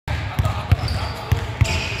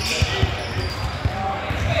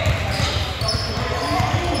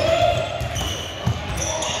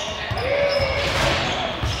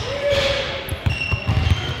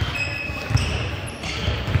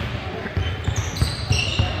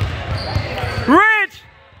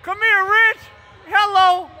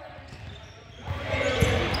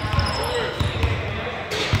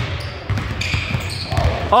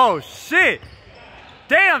Oh, shit.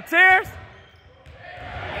 Damn, Terrence.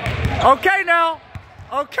 Okay, now.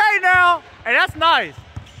 Okay, now. Hey, that's nice.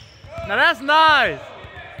 Now, that's nice.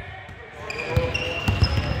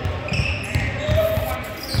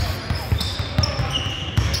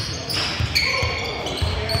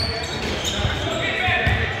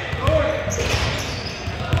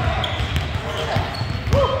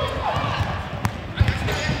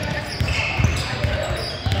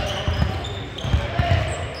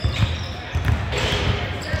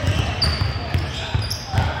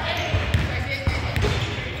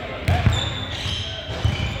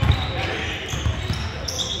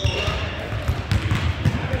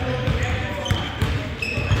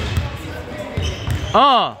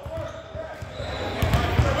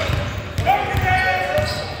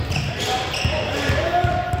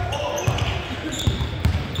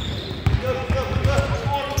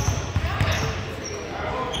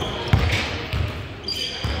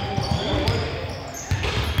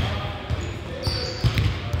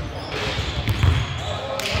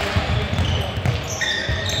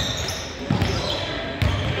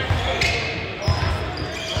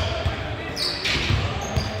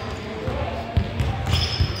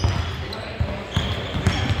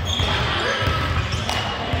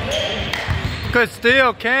 Good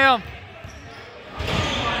steal, Cam.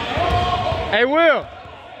 Hey, Will.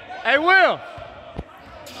 Hey, Will.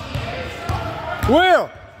 Will.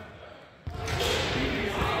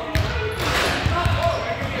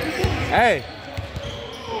 Hey.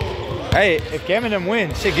 Hey, if Cam and them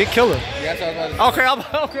win, shit, get killer. Yeah, that's what I was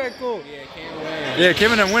about to say. Okay, cool. Yeah, Cam win. Yeah,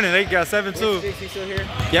 Cam and them winning. They got 7-2. Sticks, he still here?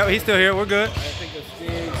 Yep, he's still here. We're good. I think of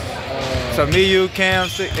Sticks. So me, you, Cam,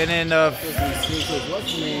 and then What's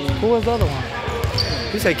his name? who was the other one?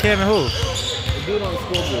 You say Cam and who? The dude on the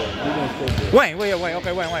scoreboard. Wayne.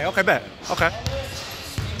 Okay, Wayne. Okay, bet. Okay.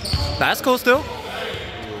 Nah, that's cool still.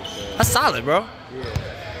 That's solid, bro. Yeah.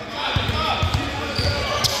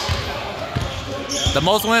 The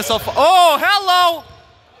most wins so far. Oh, hello.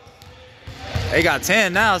 They got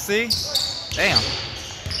 10 now, see? Damn.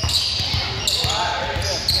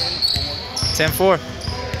 10-4.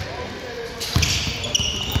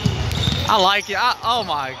 I like it. Oh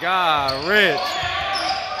my God, Rich.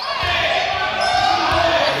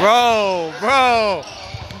 Bro.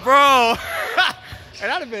 Hey,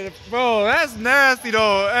 that'd have been, bro, that's nasty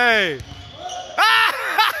though, hey.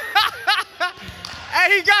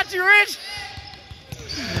 Hey, he got you, Rich.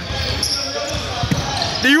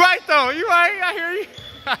 You right though, you right, I hear you.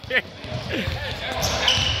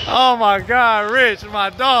 Oh my God, Rich, my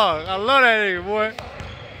dog. I love that nigga, boy.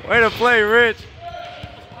 Way to play, Rich.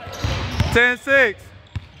 10-6.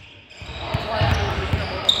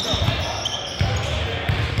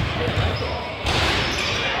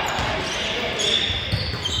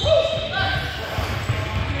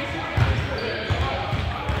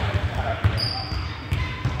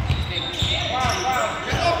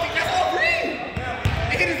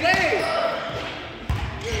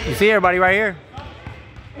 You see everybody right here?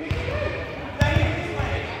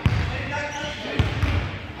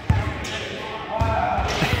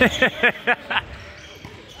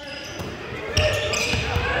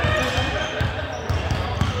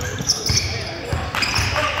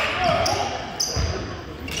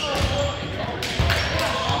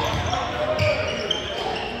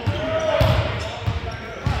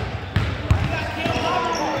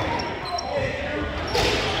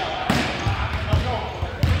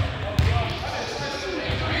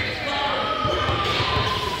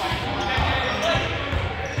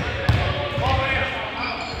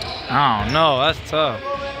 I don't know, that's tough.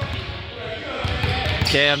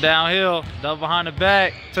 Cam downhill, double behind the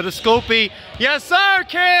back to the Scoopy. Yes, sir,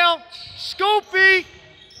 Cam. Scoopy.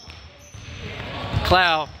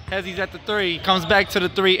 Cloud, as he's at the 3, comes back to the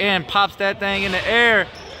 3 and pops that thing in the air.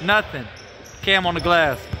 Nothing. Cam on the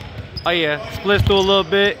glass. Oh yeah, splits through a little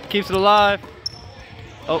bit, keeps it alive.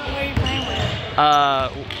 Oh.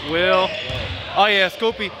 Will. Oh yeah,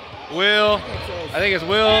 Scoopy. Will. I think it's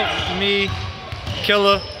Will, me,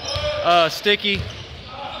 Killer, Sticky,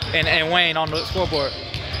 and Wayne on the scoreboard.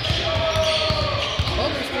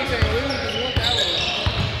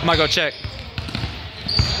 I might go check.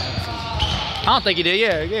 I don't think he did.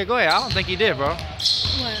 Yeah, go ahead. I don't think he did, bro.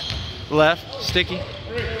 What? Left, Sticky.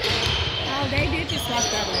 Oh, they did just walk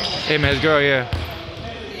that way. Hey, man, his girl, yeah.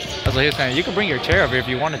 That's what he was saying. You can bring your chair over here if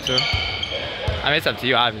you wanted to. I mean, it's up to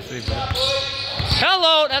you, obviously. But...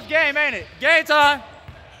 Hello, that's game, ain't it? Game time.